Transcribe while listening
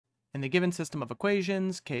In the given system of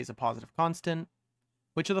equations, k is a positive constant.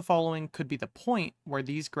 Which of the following could be the point where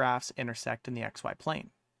these graphs intersect in the xy plane?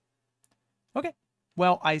 Okay,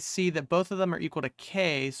 well, I see that both of them are equal to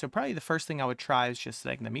k, so probably the first thing I would try is just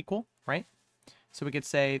setting them equal, right? So we could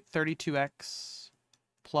say 32x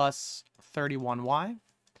plus 31y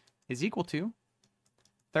is equal to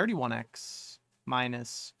 31x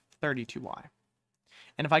minus 32y.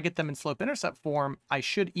 And if I get them in slope-intercept form, I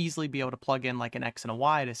should easily be able to plug in like an x and a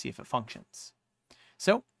y to see if it functions.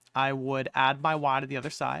 So I would add my y to the other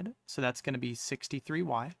side. So that's going to be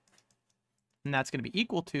 63y. And that's going to be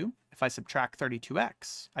equal to, if I subtract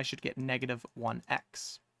 32x, I should get negative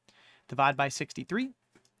 1x. Divide by 63.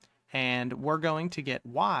 And we're going to get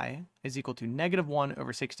y is equal to negative 1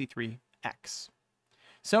 over 63x.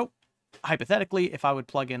 So hypothetically, if I would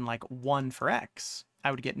plug in like 1 for x,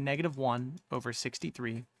 I would get negative 1 over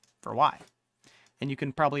 63 for y. And you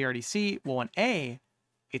can probably already see, well, in A,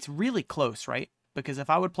 it's really close, right? Because if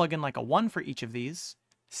I would plug in like a 1 for each of these,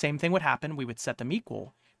 same thing would happen. We would set them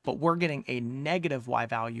equal, but we're getting a negative y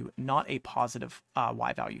value, not a positive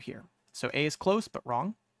y value here. So A is close, but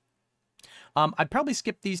wrong. I'd probably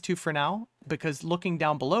skip these two for now, because looking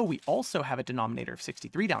down below, we also have a denominator of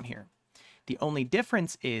 63 down here. The only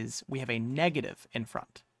difference is we have a negative in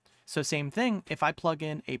front. So same thing, if I plug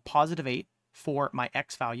in a positive 8 for my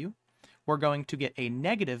x value, we're going to get a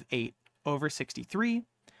negative 8 over 63,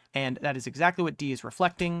 and that is exactly what D is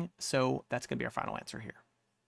reflecting, so that's going to be our final answer here.